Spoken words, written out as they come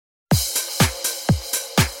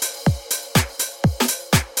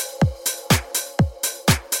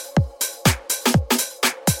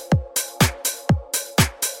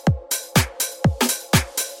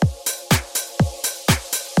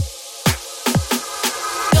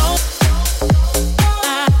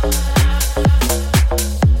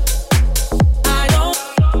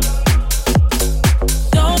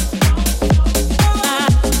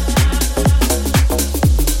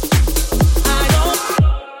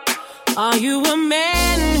Are you a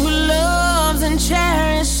man who loves and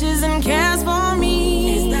cherishes and cares for me?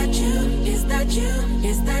 Is that you? Is that you?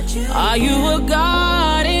 Is that you? Are you a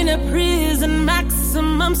guard in a prison,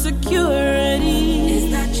 maximum security?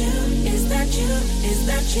 Is that you? Is that you? Is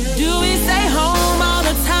that you? Do we stay home all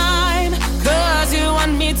the time 'cause you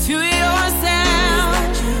want me to yourself? Is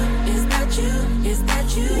that you? Is that you? Is that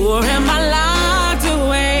you? Or am I locked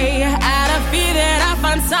away out of fear that I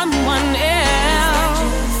find someone else?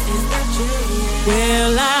 Is that you? Yeah.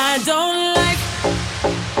 Well, I don't like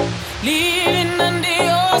living under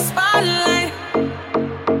your spotlight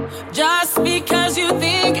just because you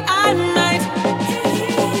think I might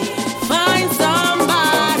find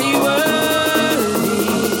somebody worthy.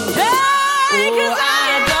 Hey, 'cause I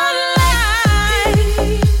don't like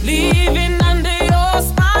living under your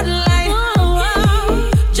spotlight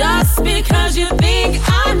just because you think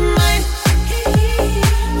I might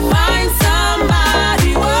find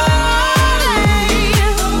somebody worthy.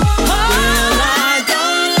 Well, I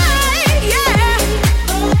don't like, yeah,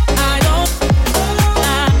 I don't,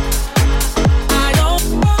 I don't,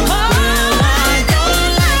 well, I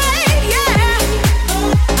don't like, yeah,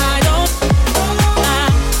 I don't,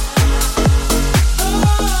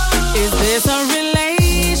 is this a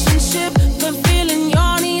relationship fulfilling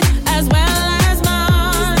your needs as well as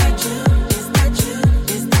mine? Is that you?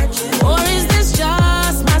 Is that you? Or is this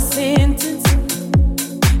just my sentence?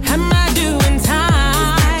 Am I doing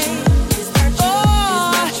time?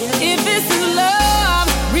 Or if this is love,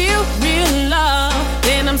 real, real love,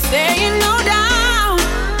 then I'm staying no doubt.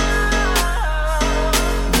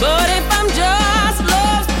 But if I'm just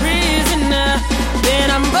love's prisoner, then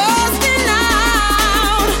I'm busting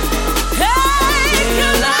out. Hey,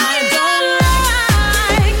 'cause I don't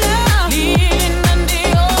like living under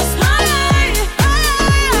your spotlight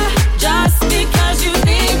just because you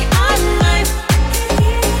think I might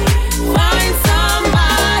find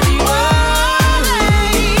somebody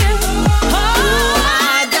worthy. Oh,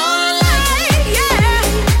 I don't like, yeah,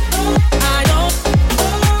 I don't,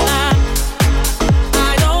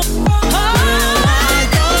 I don't, oh, I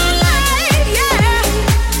don't like, yeah.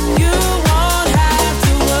 You won't have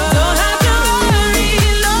to worry, don't have to worry,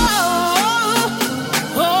 Lord.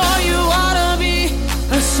 Oh, you ought to be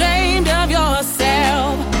ashamed of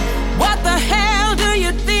yourself. What the hell do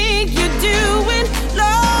you think you're doing?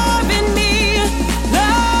 Loving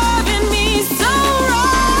me so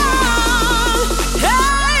wrong.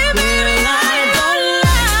 Hey, baby, I don't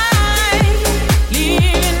like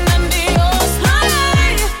living under your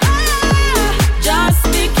spotlight just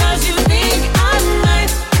because you think I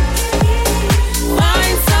might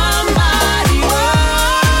find somebody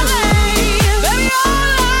worthy. Baby, all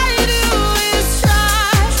I do is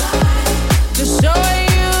try to show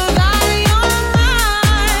you that you're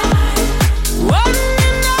mine. One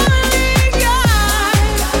and only guy.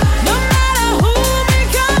 No matter who may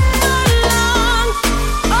come along,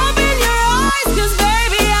 open your eyes, 'cause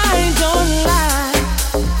baby, I don't lie.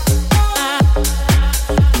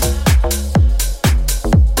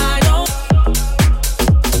 I don't,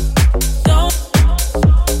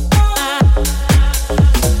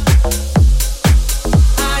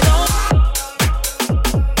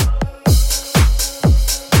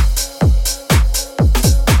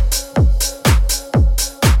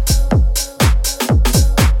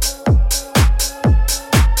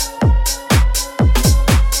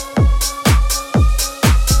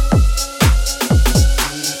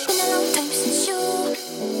 Been a long time since you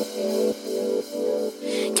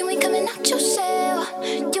ain't coming out your shell.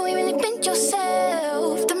 You ain't really been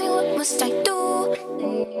yourself. Tell me what must I do?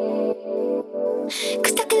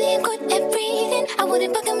 'Cause I can live good at breathing. I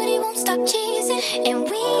wouldn't bug him, but he won't stop cheesing. And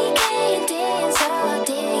we can dance all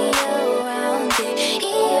day around it.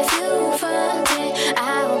 If you front it,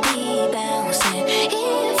 I'll be bouncing.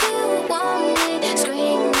 If you want it,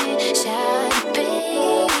 scream it, shout it,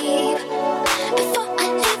 babe. Before I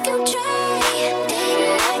leave you dry, day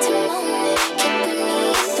and night and morning, keeping me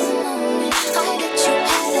in the moment. I bet you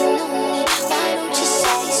hadn't known it. Why don't you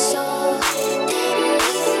say so? Didn't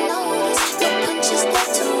even notice. No punches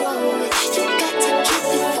left to roll with. You got to keep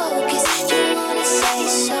it focused. You wanna say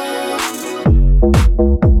so?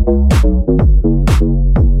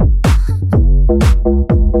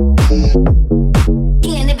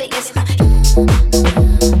 Yeah, the biggest.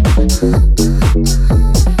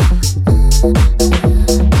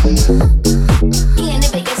 Yeah, the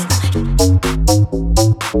biggest.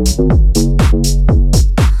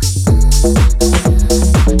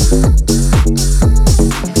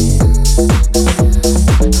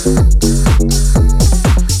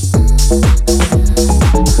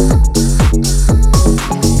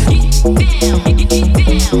 get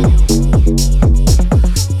down.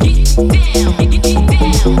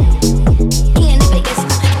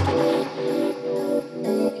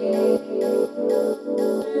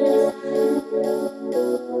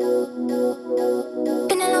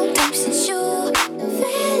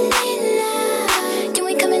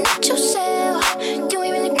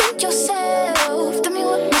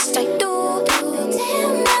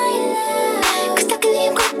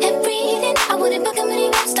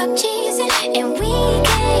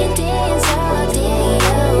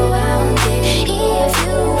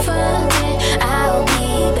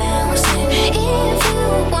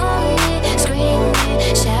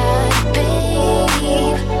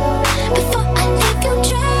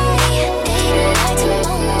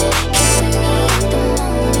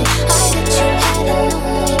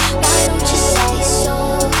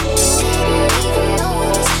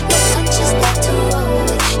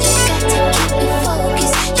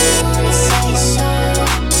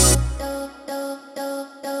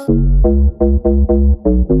 He in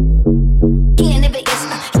Vegas.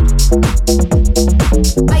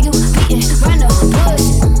 Why you beating around the bush?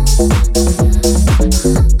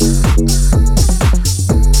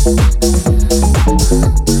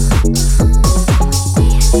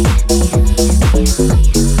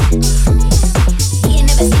 He ain't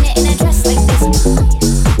never seen it in a dress like this.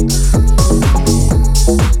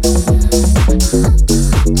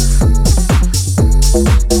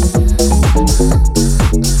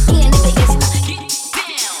 He in Vegas.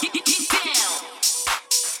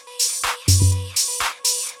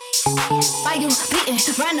 Why you beating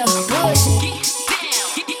around the bush?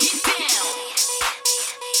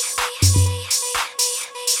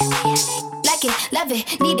 Like it, love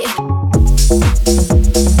it, need it.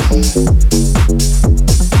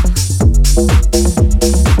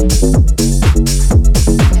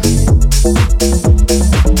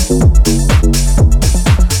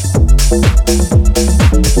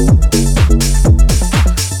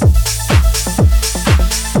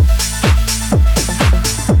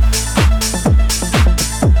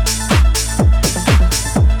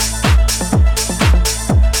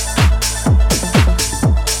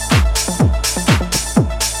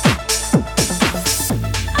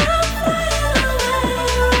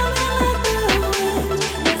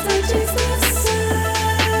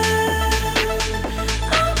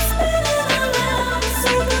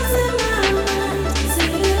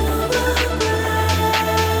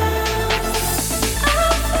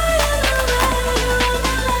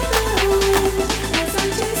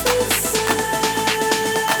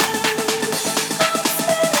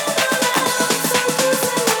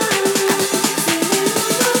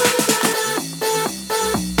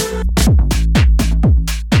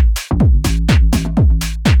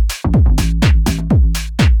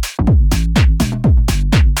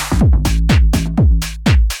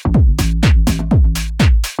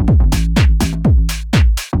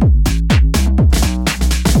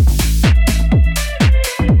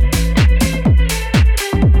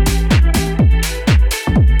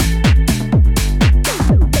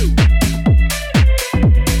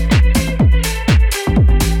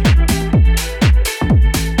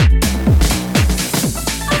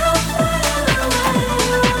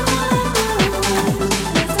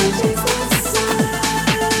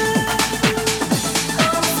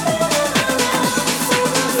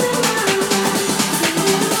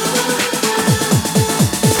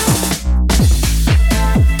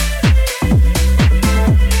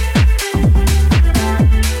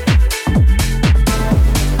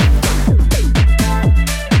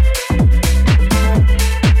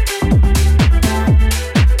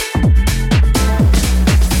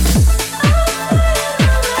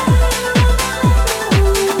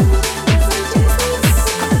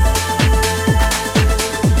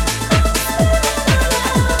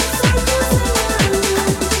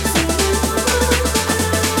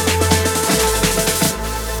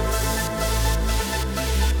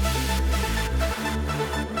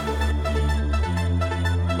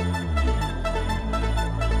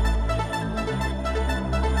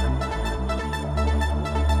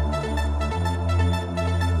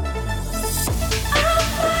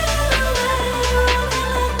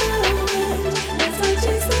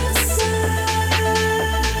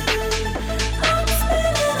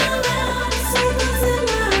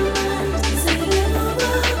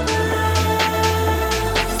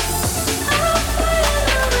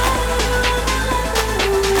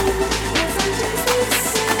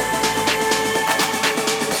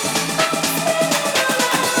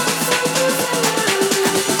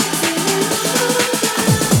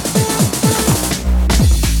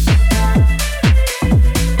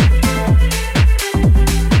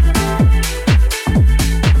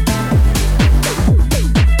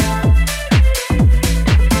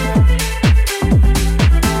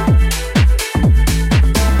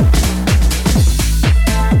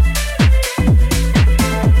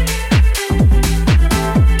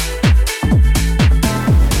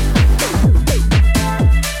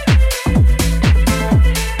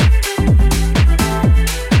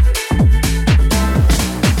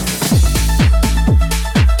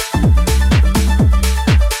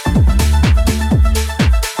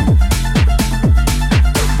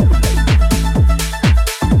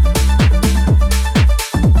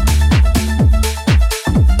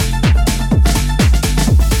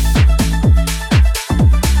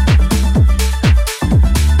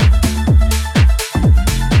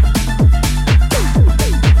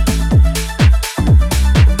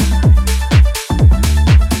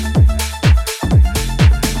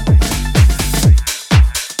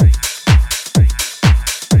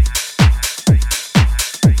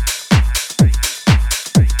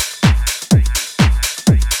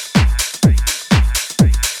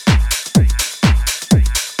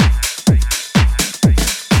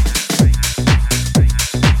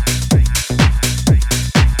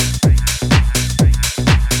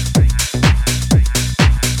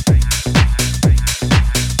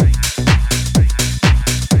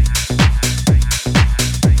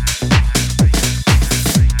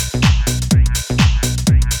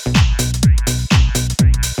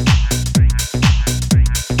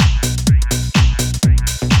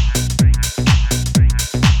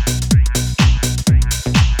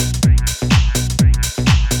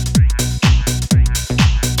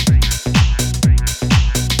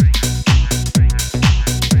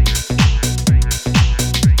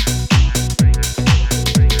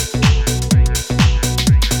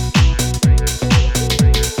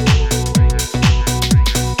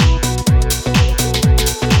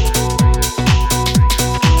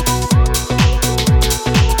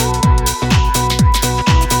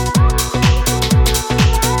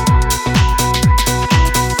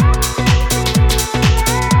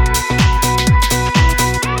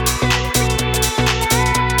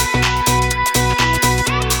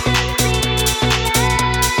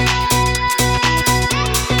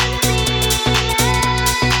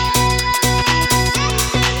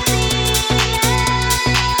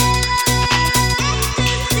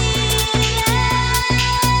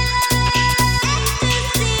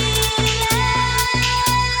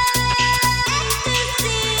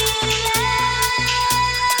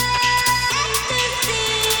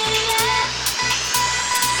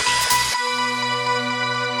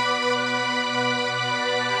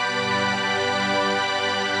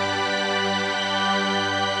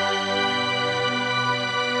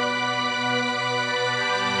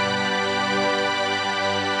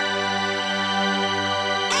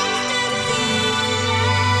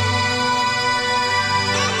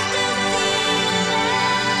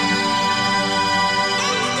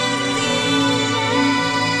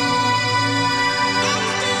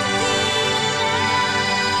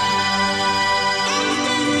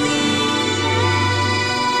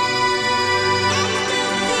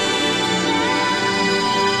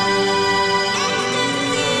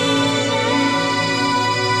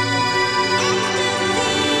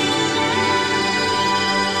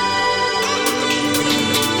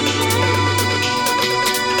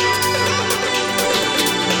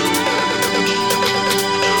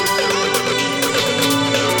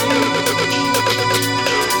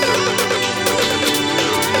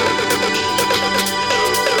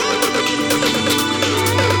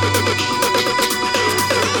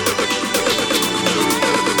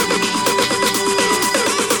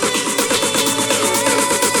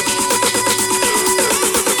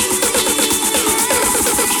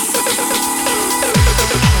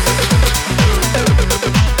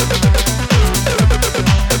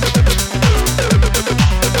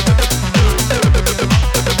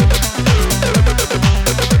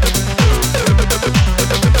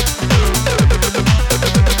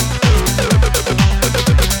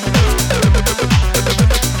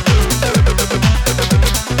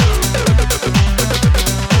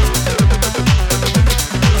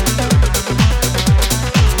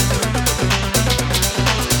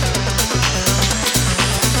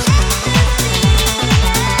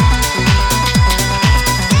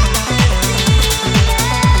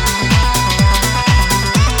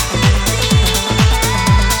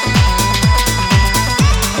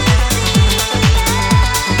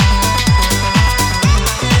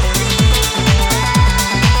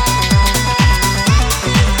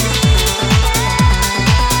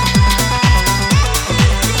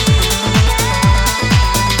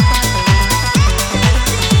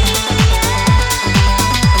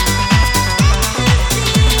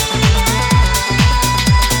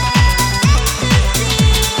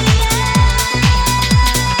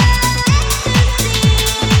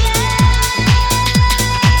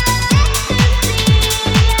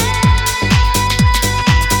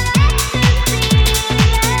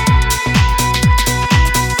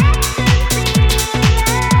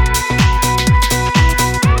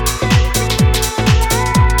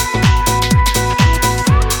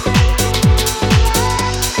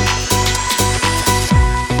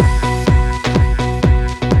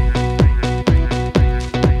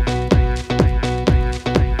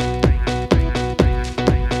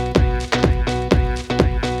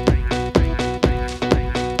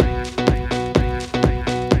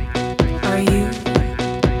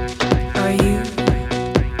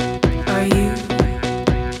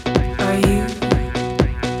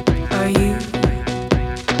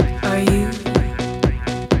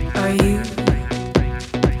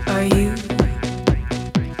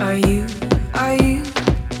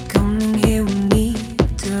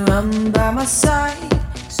 my side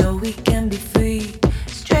so we can be free.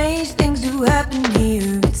 Strange things do happen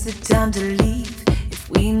here, it's the time to leave. If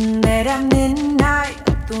we met at midnight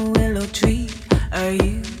at the willow tree, are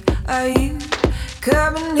you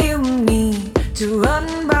coming here with me to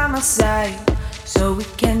run by my side so we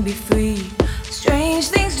can be free? Strange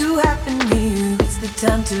things do happen here, it's the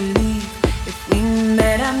time to leave. If we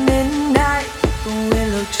met at midnight at the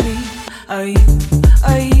willow tree, are you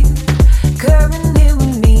coming here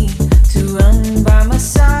with me to run by my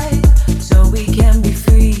side so we can be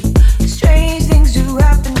free? Strange things do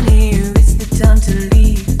happen here, it's the time to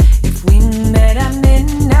leave. If we met at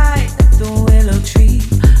midnight at the willow tree,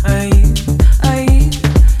 are you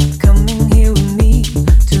coming here with me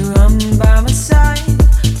to run by my side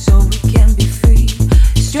so we can be free?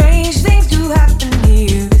 Strange things do happen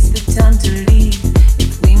here, it's the time to leave.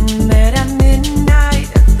 If we met at midnight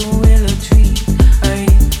at the willow tree, are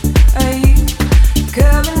you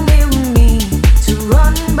coming here with me to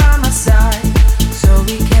run by my side so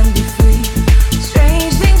we can be free?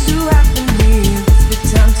 Strange things do happen here, it's the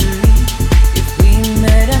time to leave. If we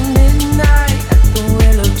met at midnight at the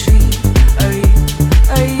willow tree, are you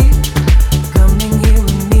coming here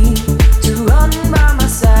with me to run by my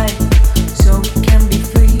side so we can be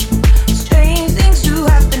free? Strange things do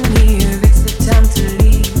happen here, it's the time to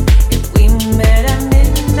leave. If we met at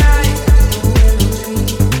midnight at the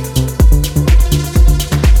willow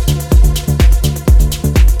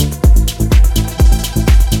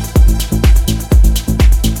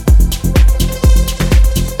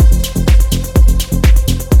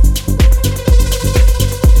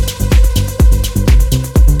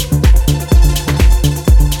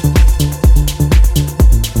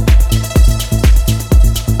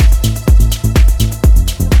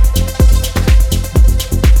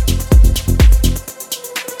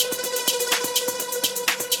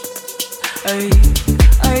Are you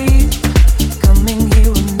coming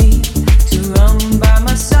here with me to run by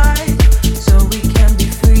my side so we can be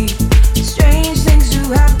free? Strange things do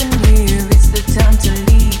happen here, it's the time to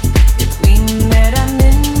leave. If we met at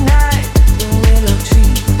midnight at the willow tree,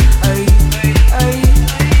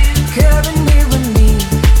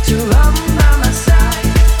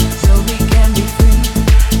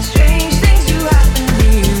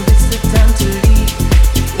 are you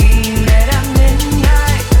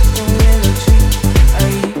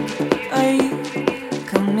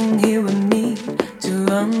coming here with me to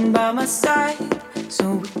run by my side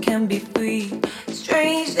so we can be free?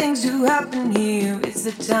 Strange things do happen here, it's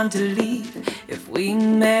the time to leave. If we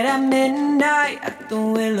met at midnight at the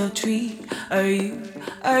willow tree, are you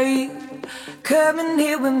coming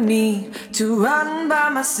here with me to run by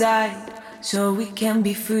my side so we can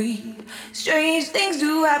be free? Strange things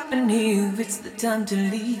do happen here, it's the time to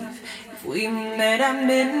leave. If we met at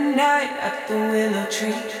midnight at the willow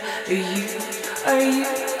tree, are you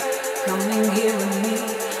coming here with me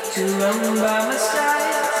to run by my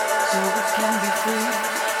side so we can be free?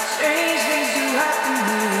 Strange things do happen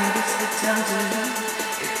here, it's the time to leave.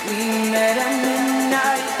 If we met at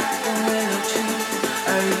midnight at the willow tree,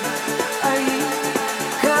 are you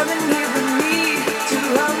coming here with me to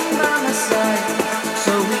run by my side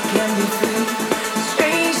so we can be free?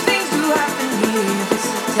 Strange things do happen here, it's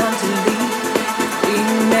the time to leave. If we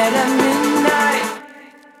met at midnight at the willow tree, are you coming here with me to run by my side so we can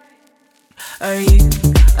be free? Strange things do happen here, it's the time to leave. If we met at midnight, are you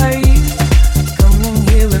coming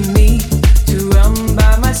here with me to run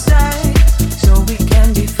by my side so we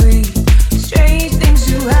can be free? Strange things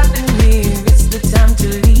do happen here, it's the time to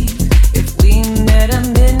leave. If we met at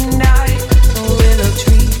midnight at the willow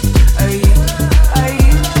tree, are you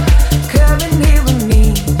coming here with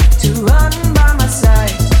me to run by my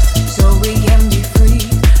side so we can be free?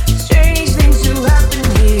 Strange things do happen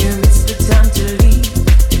here, it's the time to leave.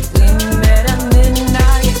 If we met at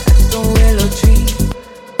midnight at the willow tree,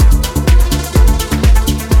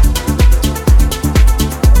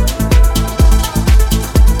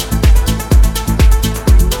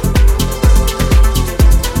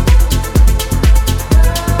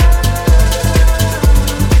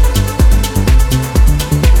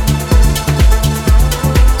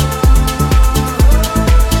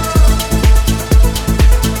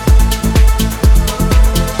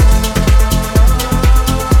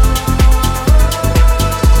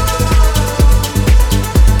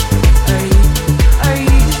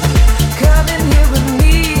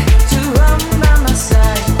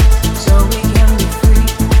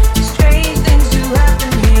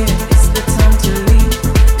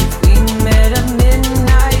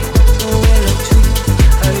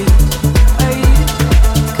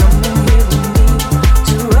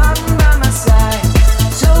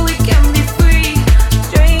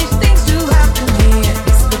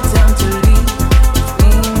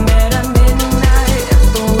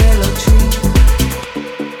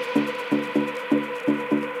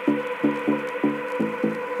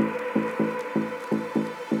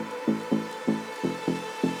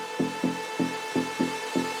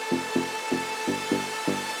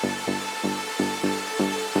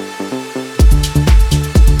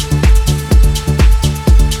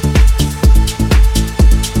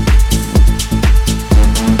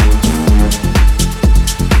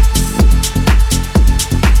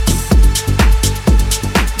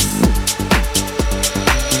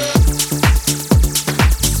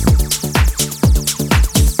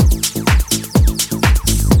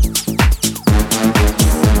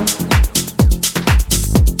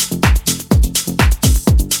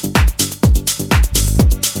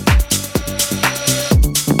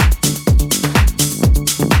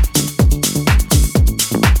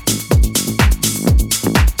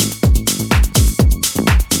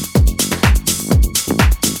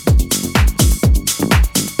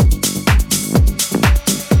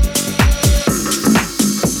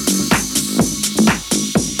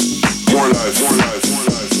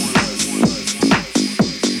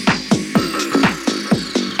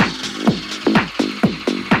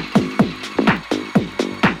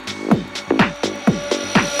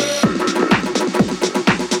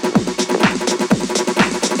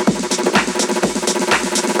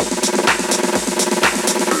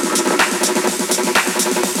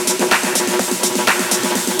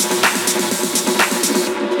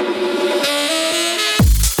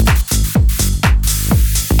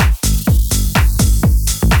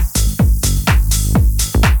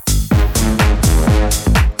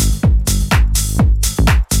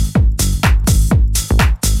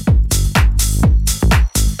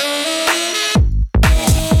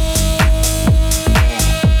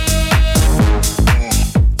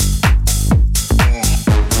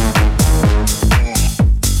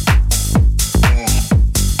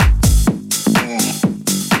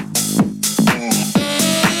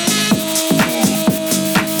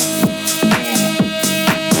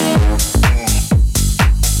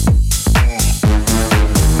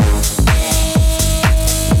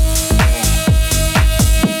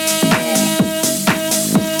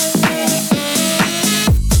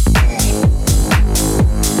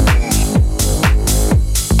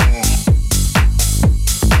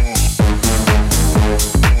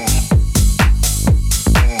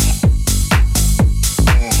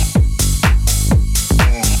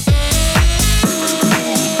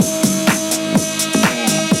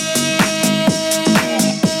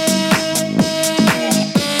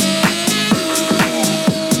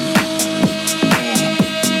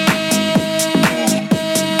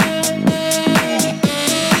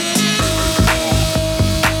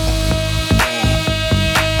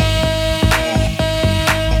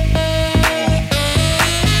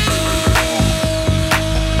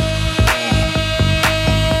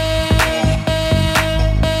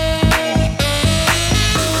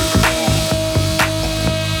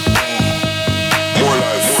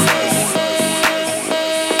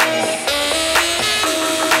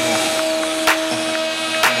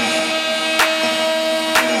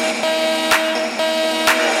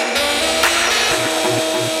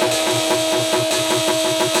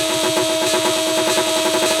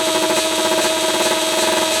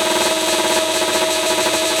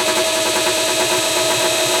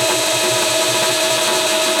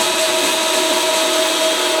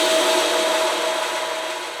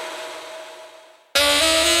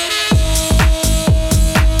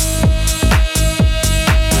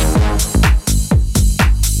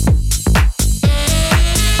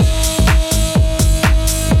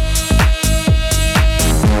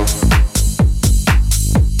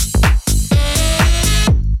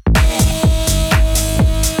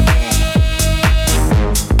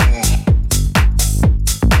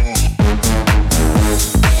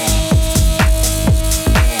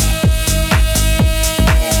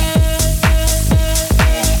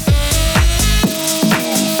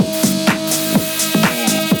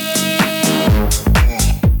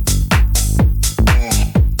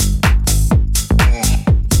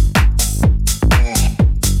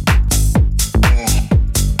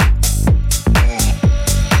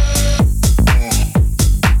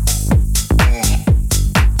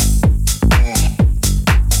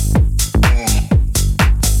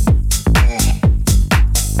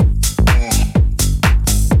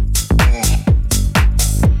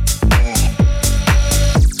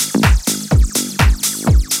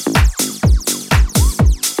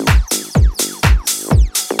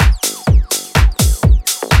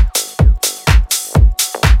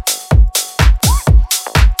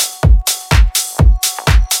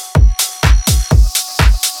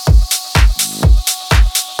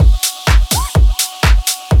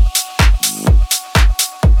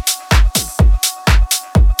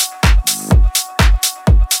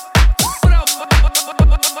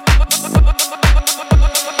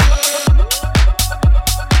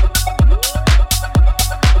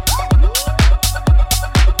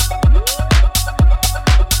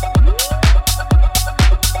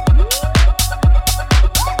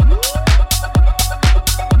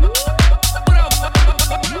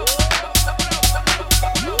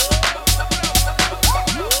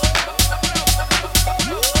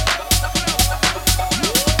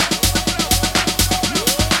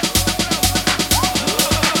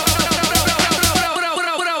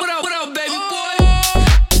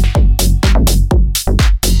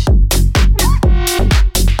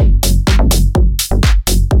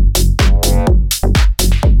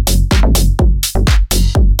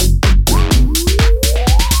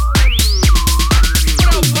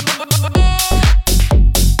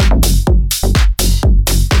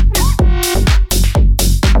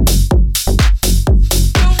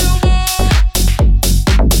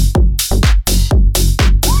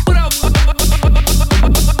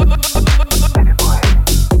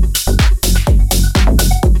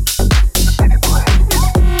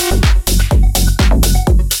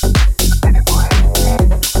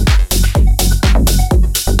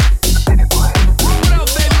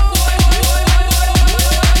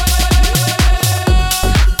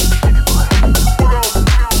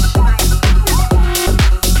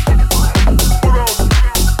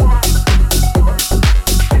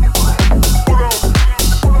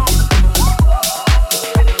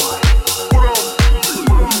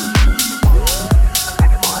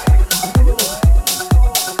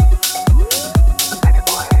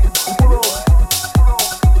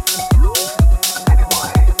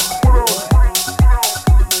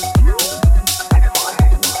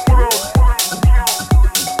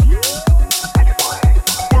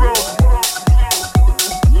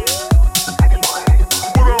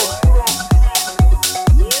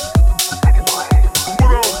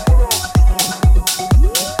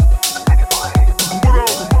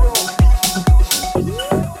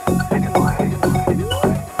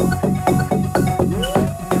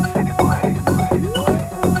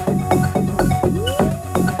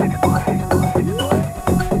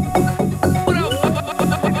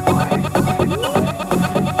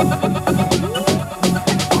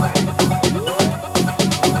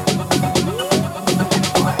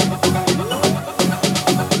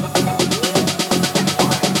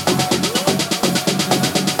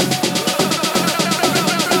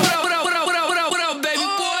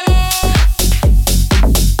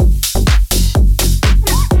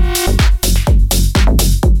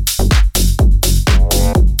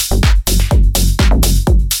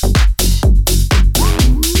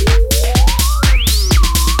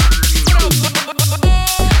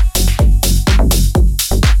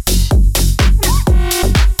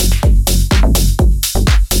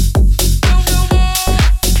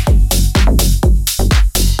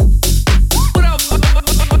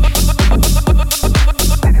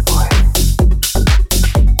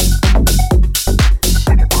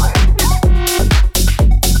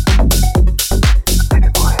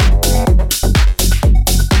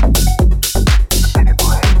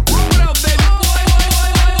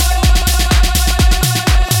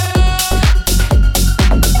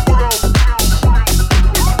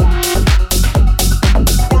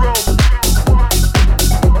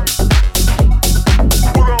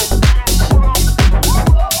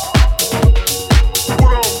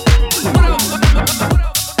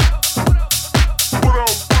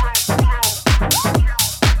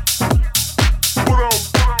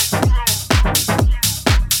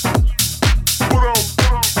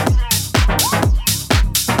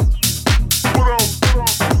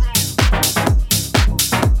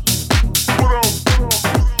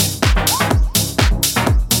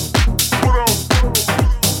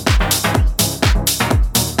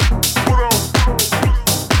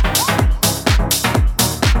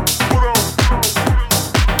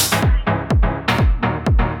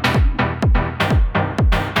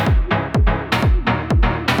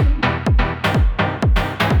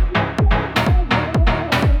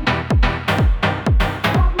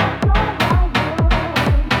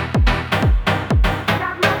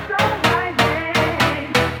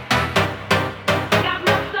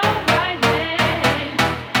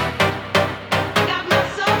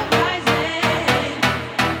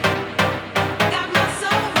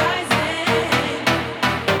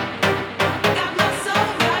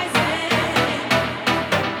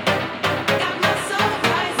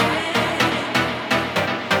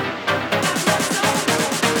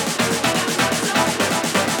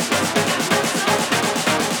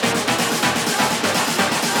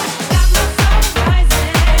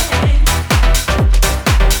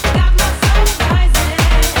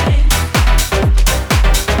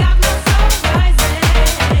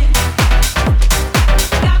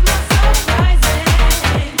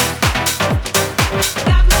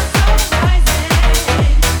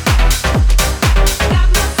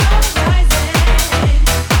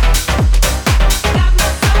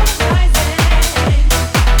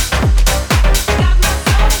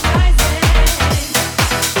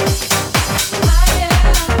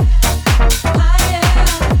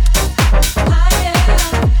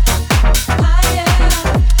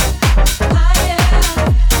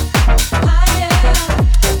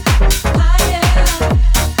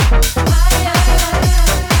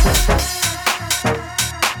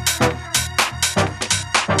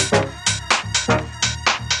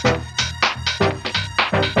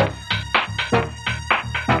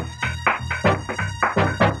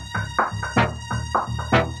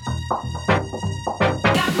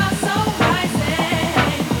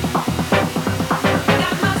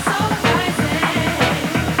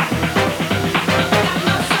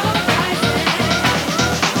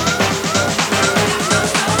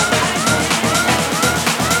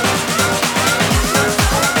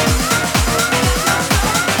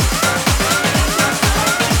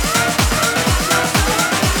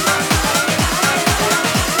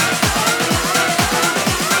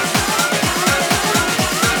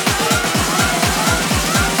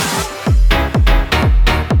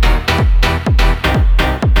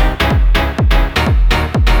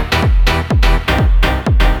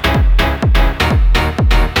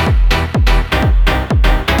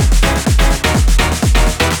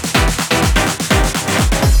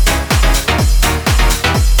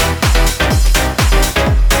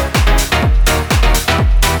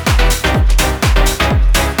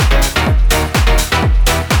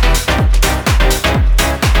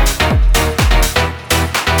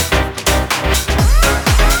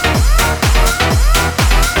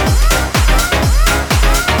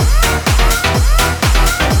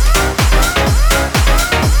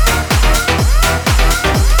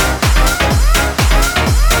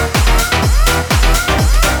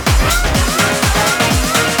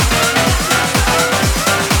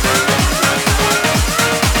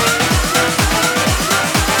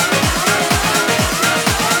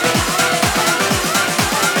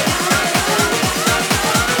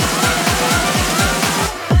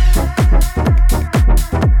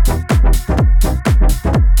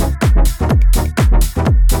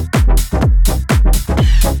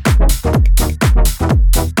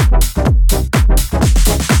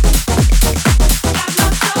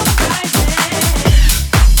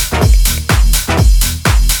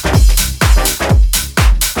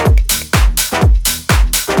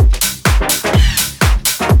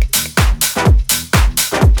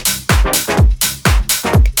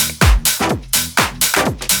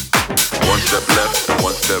 step left and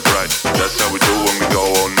one step right. That's how we do when we go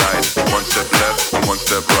all night. One step left and one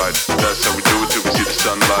step right. That's how we do it till we see the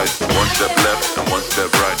sunlight. One step left and one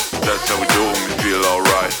step right. That's how we do it when we feel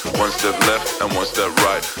alright. One step left and one step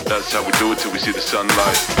right. That's how we do it till we see the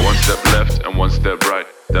sunlight. One step left and one step right.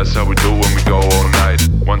 That's how we do when we go all night.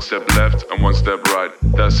 One step left and one step right.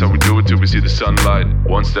 That's how we do it till we see the sunlight.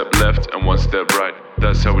 One step left and one step right.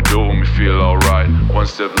 That's how we do it when we feel alright. One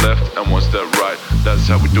step left and one step right. That's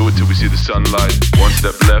how we do it till we see the sunlight. One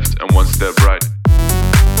step left and one step right.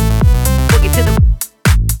 Boogie to the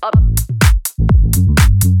up.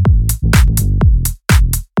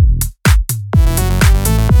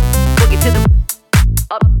 Boogie to the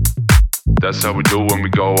up. That's how we do when we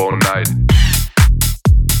go all night.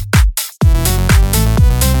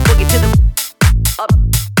 Boogie to the up.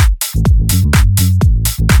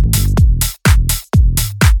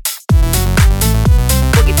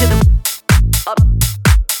 Boogie to the up.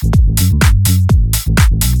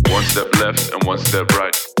 One step left and one step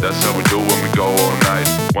right. That's how we do when we go all night.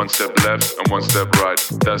 One step left and one step right.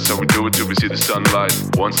 That's how we do it till we see the sunlight.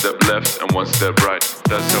 One step left and one step right.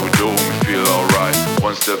 That's how we do it when we feel alright.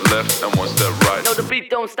 One step left and one step right. No, the beat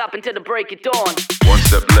don't stop until the break of dawn. One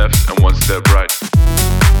step left and one step right.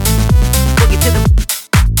 Boogie to the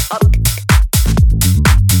up.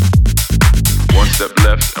 One step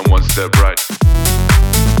left and one step right.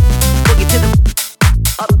 Boogie to the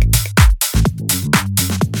up.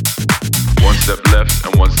 One step left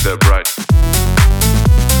and one step right.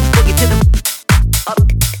 Boogie to the up.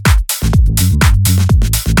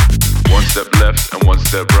 One step left and one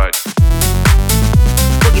step right.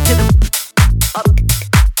 Boogie to the up.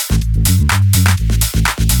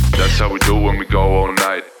 That's how we do when we go all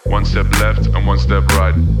night. One step left and one step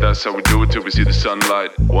right. That's how we do it till we see the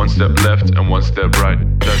sunlight. One step left and one step right.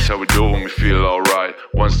 That's how we do it when we feel alright.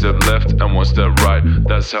 One step left and one step right.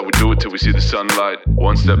 That's how we do it till we see the sunlight.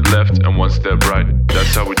 One step left and one step right.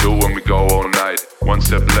 That's how we do it when we go all night. One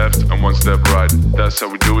step left and one step right. That's how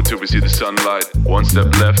we do it till we see the sunlight. One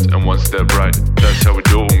step left and one step right. That's how we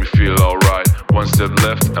do it when we feel alright. One step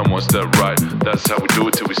left and one step right. That's how we do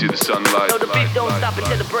it till we see the sunlight. No, the beat don't stop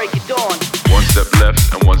until the break of dawn. One step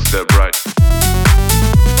left and one step right.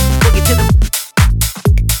 Boogie to the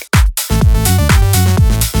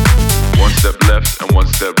One step left and one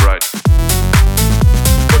step right.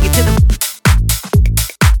 boogie to the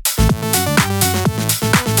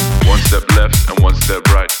One step left and one step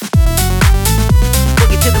right.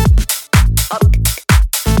 boogie to the up.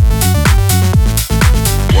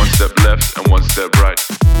 One step left and one step right.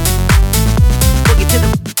 Boogie to the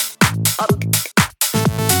up.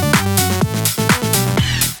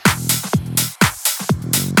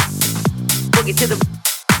 Boogie to the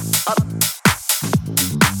up.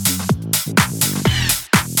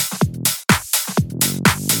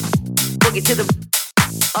 Boogie to the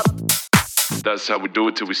up. That's how we do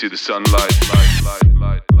it till we see the sunlight. Light, light,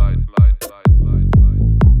 light, light, light, light, light, light.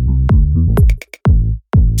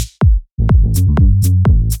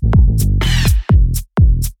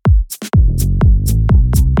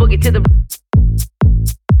 Boogie to the.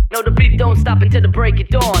 No, the beat don't stop until the break of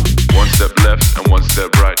dawn. One step left and one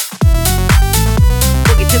step right.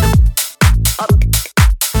 Boogie to the up.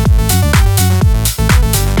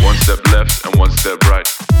 One step left and one step right.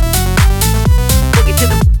 Boogie to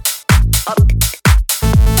the up.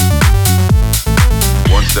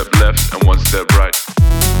 One step left and one step right.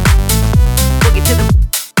 Boogie to the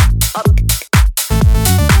up.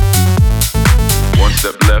 One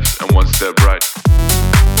step left and one step right.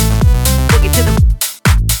 Boogie to the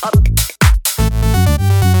up.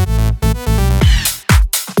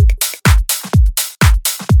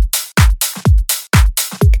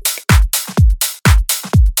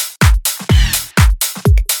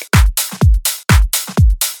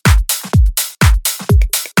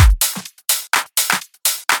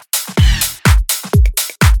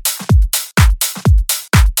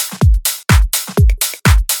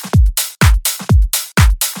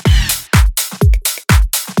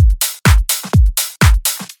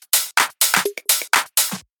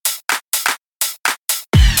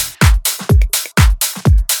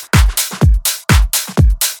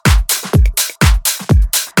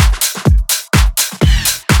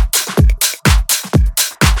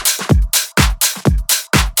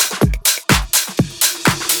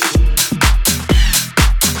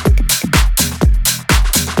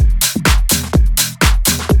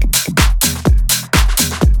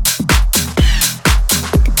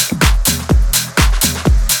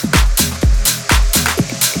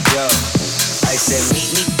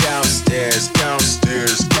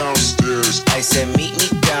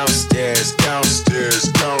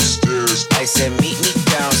 I said meet me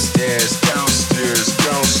downstairs, downstairs.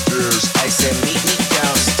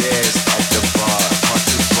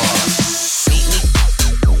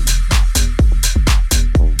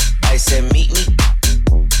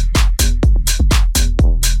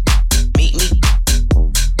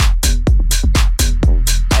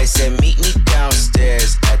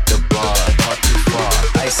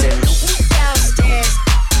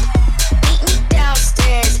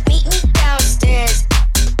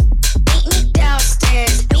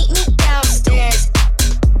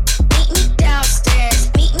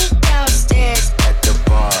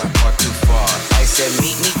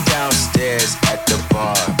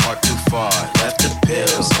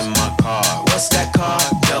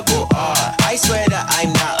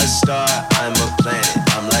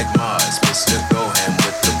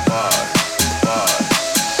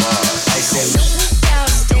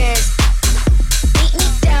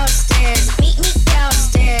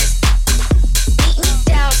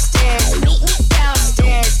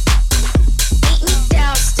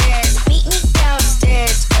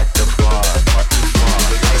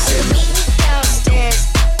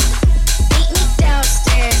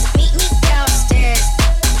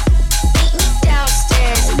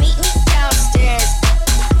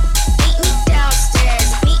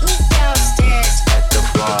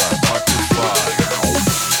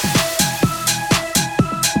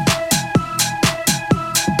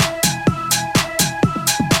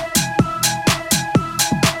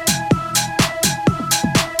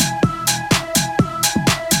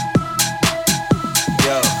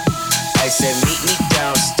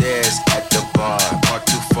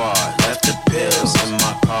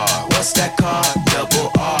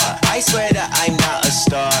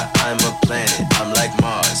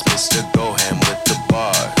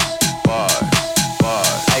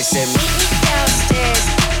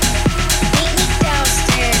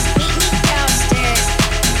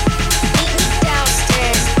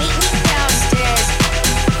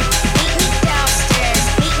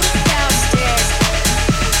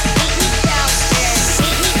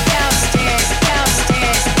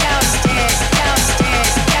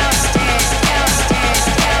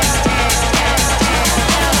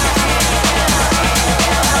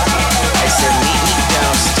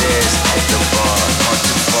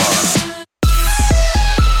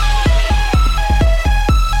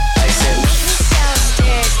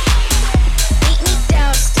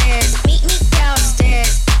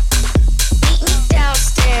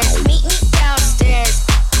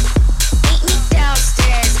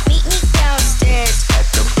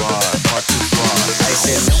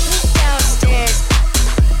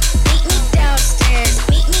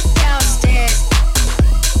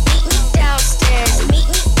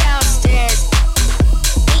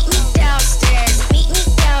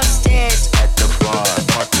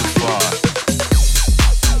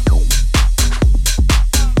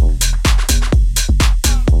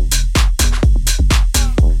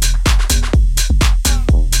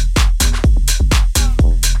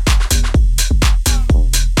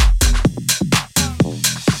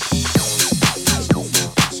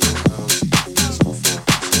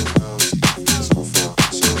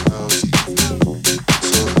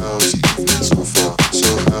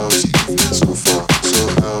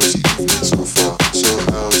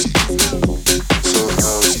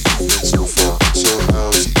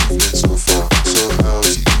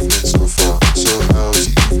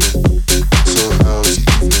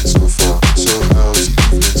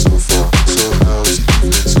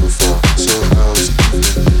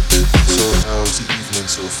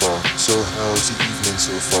 so far? So how's the evening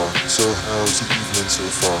so far? So how's the evening so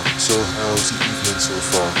far? So how's the evening so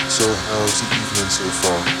far? So how's the evening so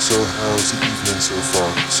far? So how's the evening so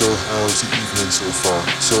far? So how's the evening so far?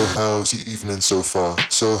 So how's the evening so far?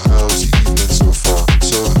 So how's the evening so far?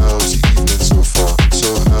 So how's the evening so far?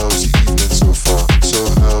 So how's the evening so far?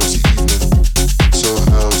 So how's the evening? So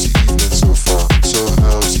how's the evening so far? So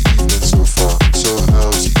how's the evening so far? So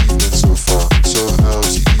how's the evening so far? So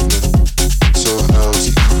how's the evening? So how's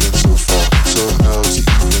the evening so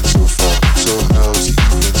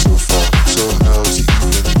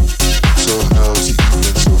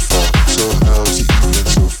far? So how's the evening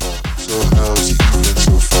so far?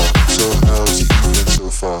 So how's the evening so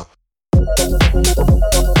far? So how's the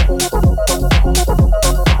evening?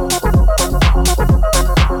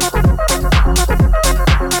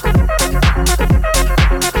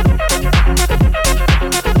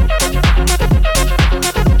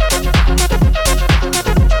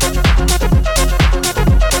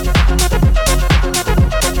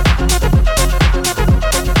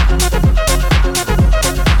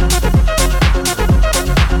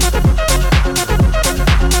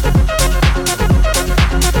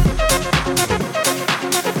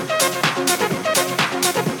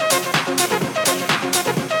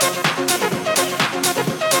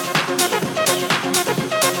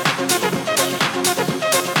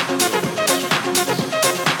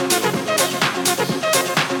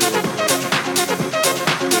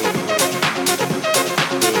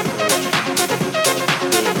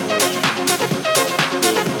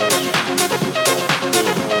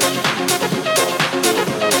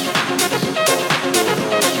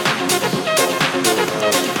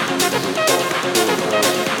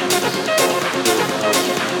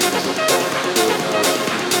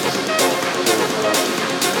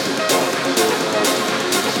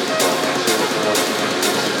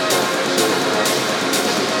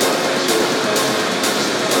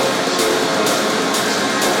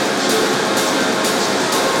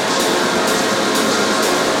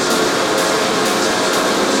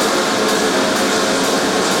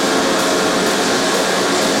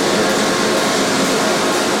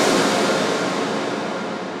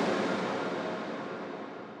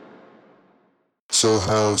 So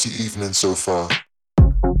how's the evening so far? So how's the evening so far? So how's the evening so far? So how's the evening so far?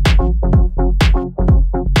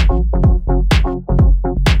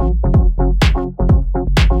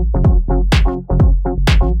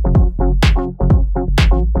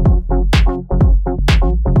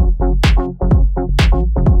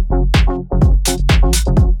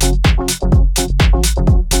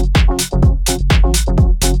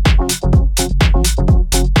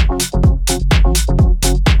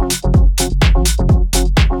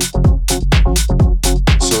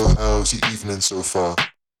 So how's the evening so far? So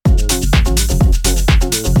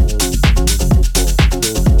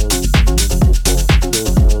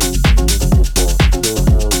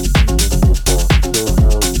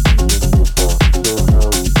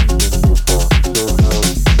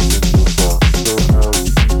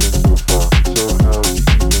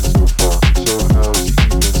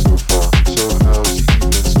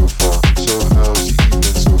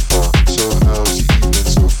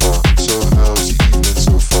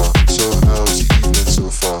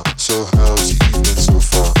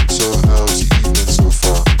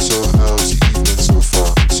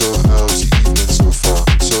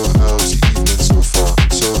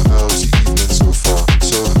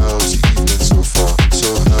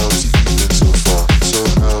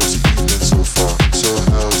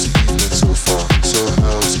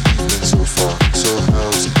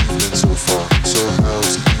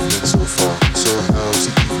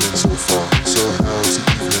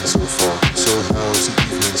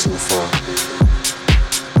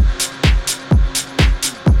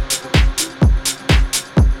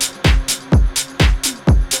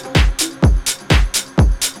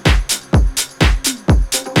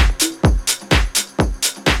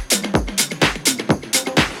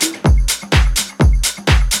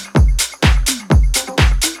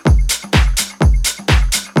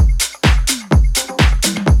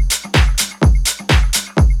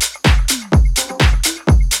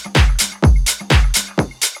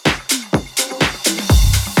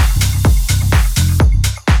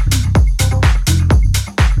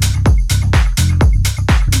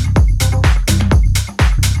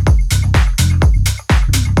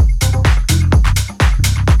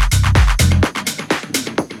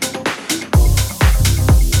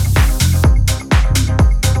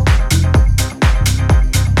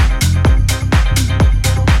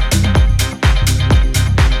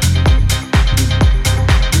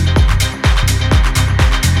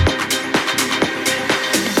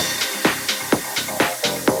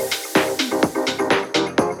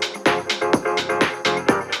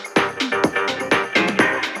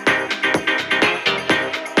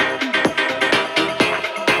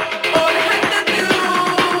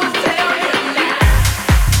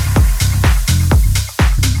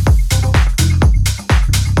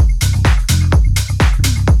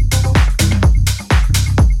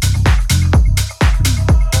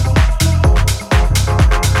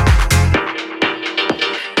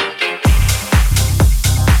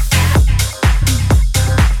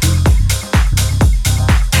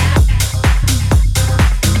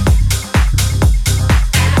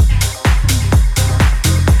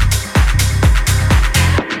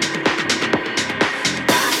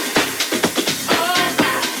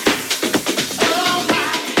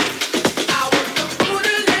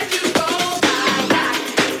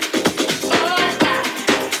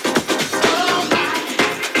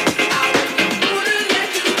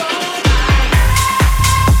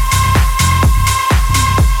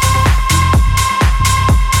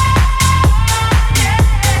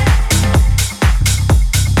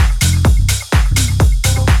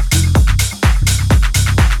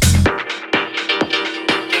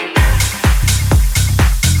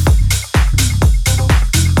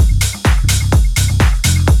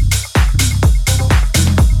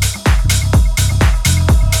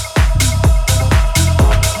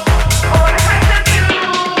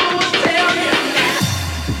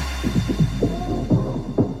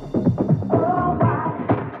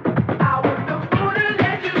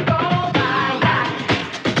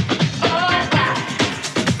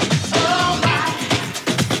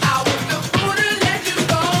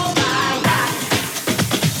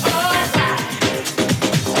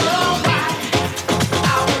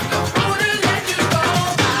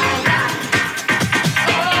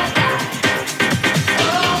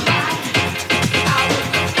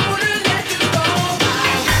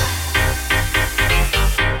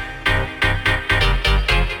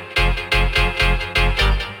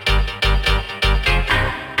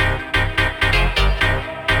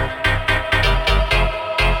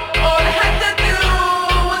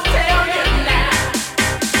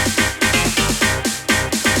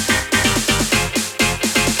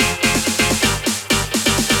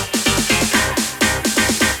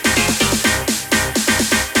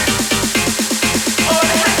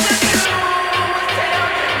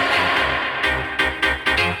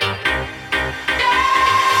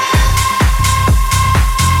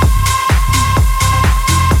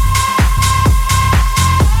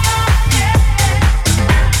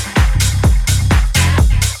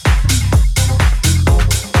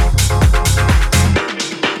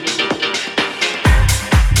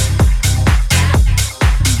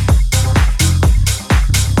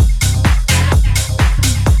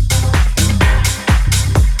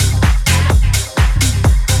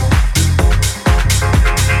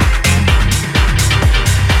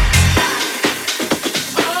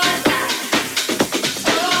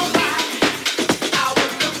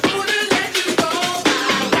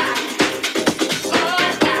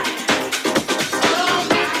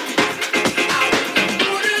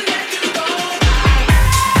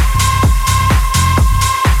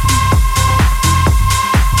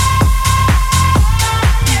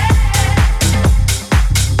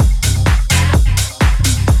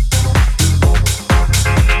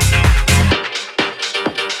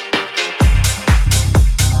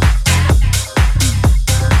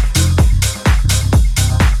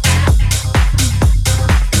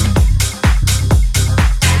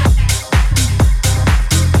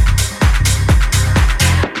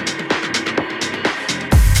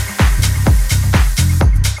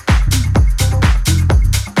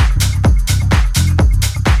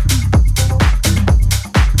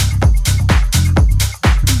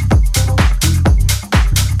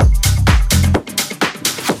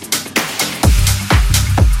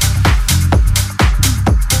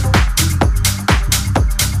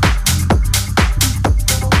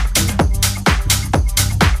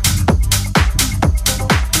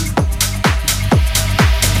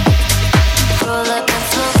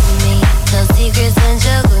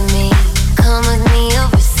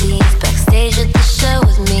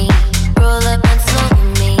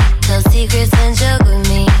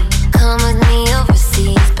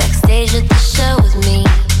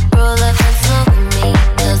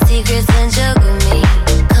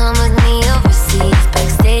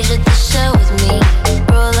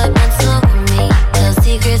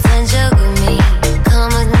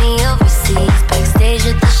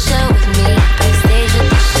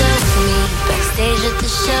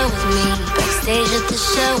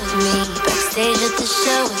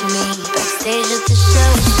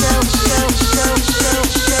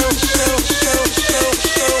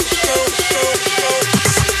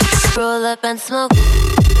up and smoke.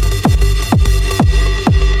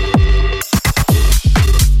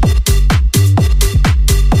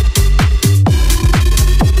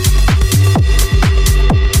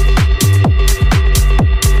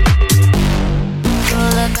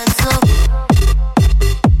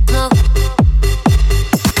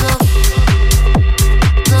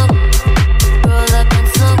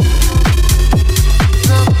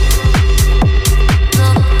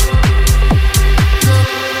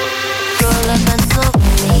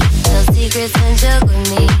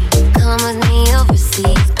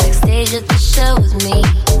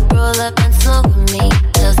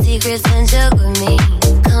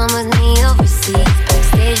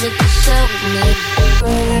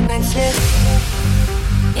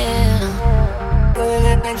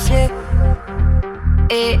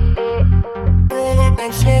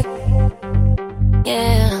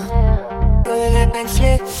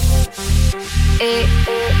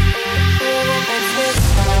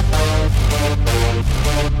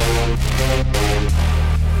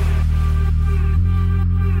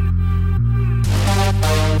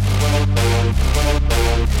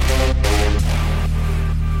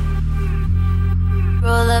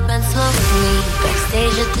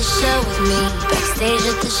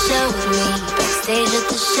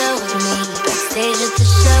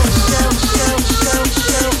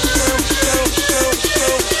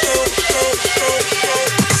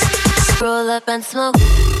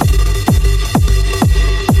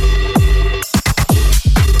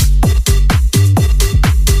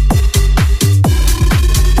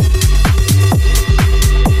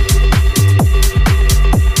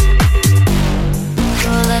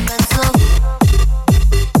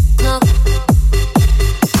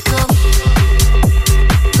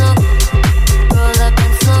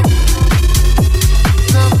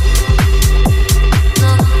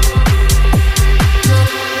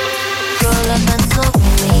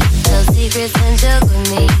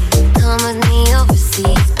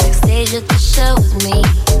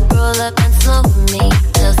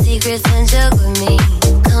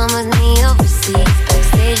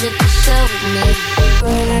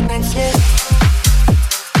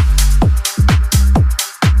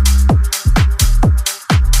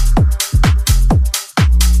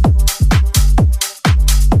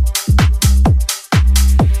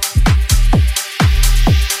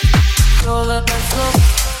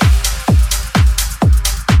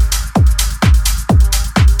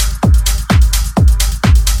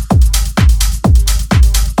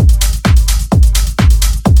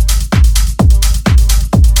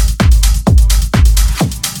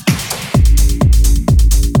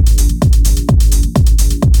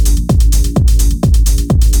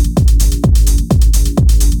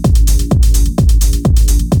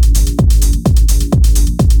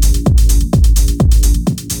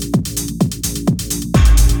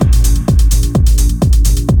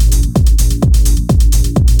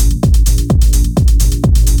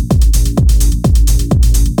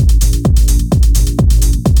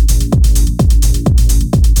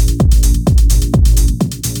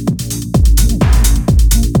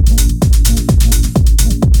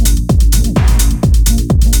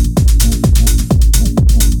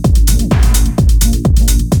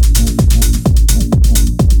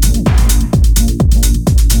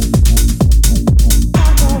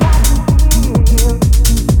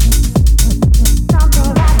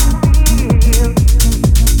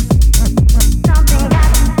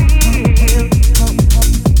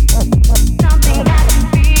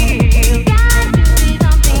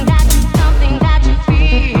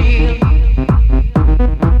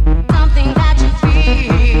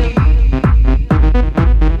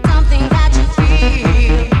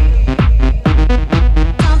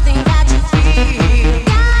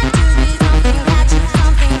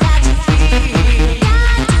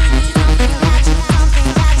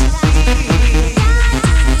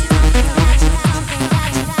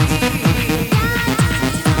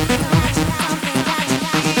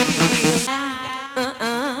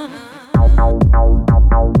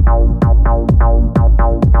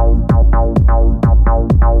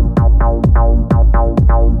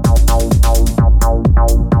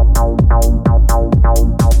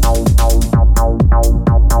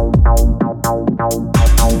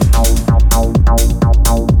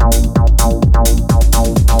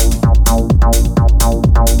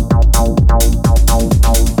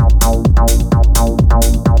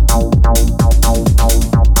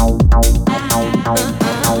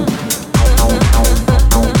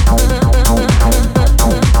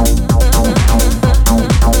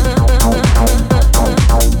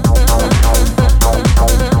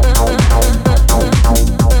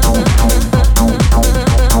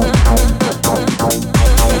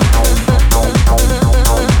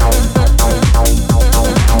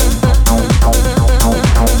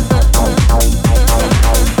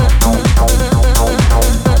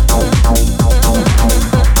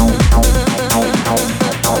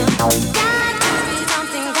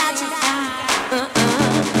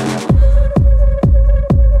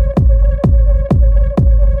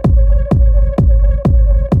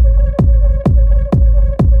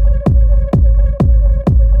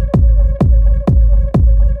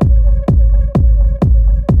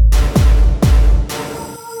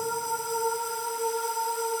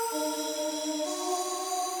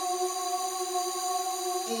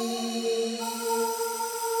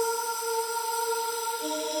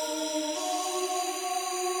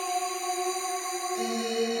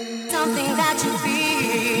 Something that you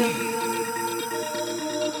feel,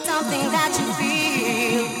 something that you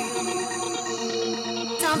feel,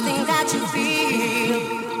 something that you feel,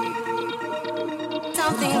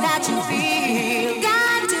 something that you feel.